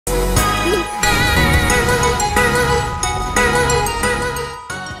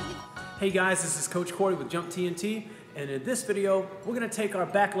Hey guys, this is Coach Corey with Jump TNT, and in this video, we're gonna take our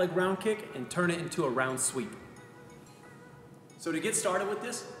back leg round kick and turn it into a round sweep. So to get started with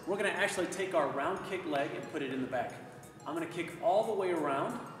this, we're gonna actually take our round kick leg and put it in the back. I'm gonna kick all the way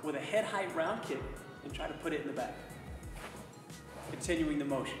around with a head height round kick and try to put it in the back. Continuing the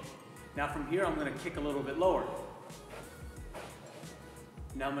motion. Now from here, I'm gonna kick a little bit lower.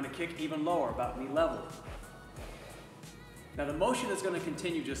 Now I'm gonna kick even lower, about knee level. Now the motion is going to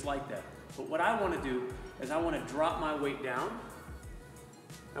continue just like that, but what I want to do is I want to drop my weight down.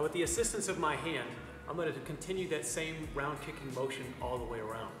 Now with the assistance of my hand, I'm going to continue that same round kicking motion all the way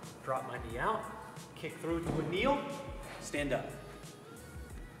around. Drop my knee out, kick through to a kneel, stand up.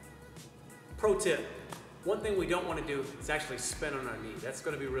 Pro tip, one thing we don't want to do is actually spin on our knee. That's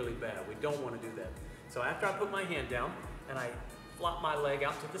going to be really bad. We don't want to do that. So after I put my hand down and I flop my leg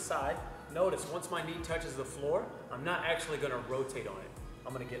out to the side, notice once my knee touches the floor, I'm not actually going to rotate on it.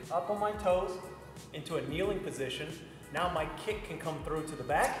 I'm going to get up on my toes into a kneeling position. Now my kick can come through to the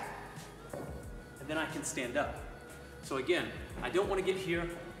back, and then I can stand up. So again, I don't want to get here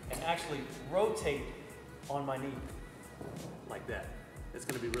and actually rotate on my knee like that. It's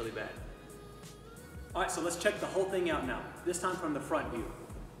going to be really bad. All right, so let's check the whole thing out now. This time from the front view.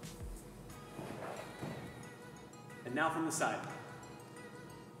 And now from the side.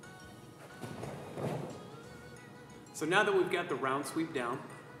 So now that we've got the round sweep down,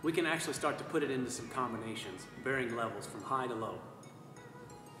 we can actually start to put it into some combinations, varying levels from high to low.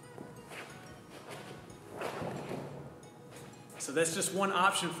 So that's just one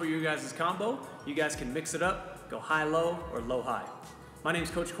option for you guys' combo. You guys can mix it up, go high-low or low-high. My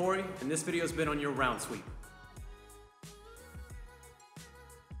name's Coach Corey, and this video has been on your round sweep.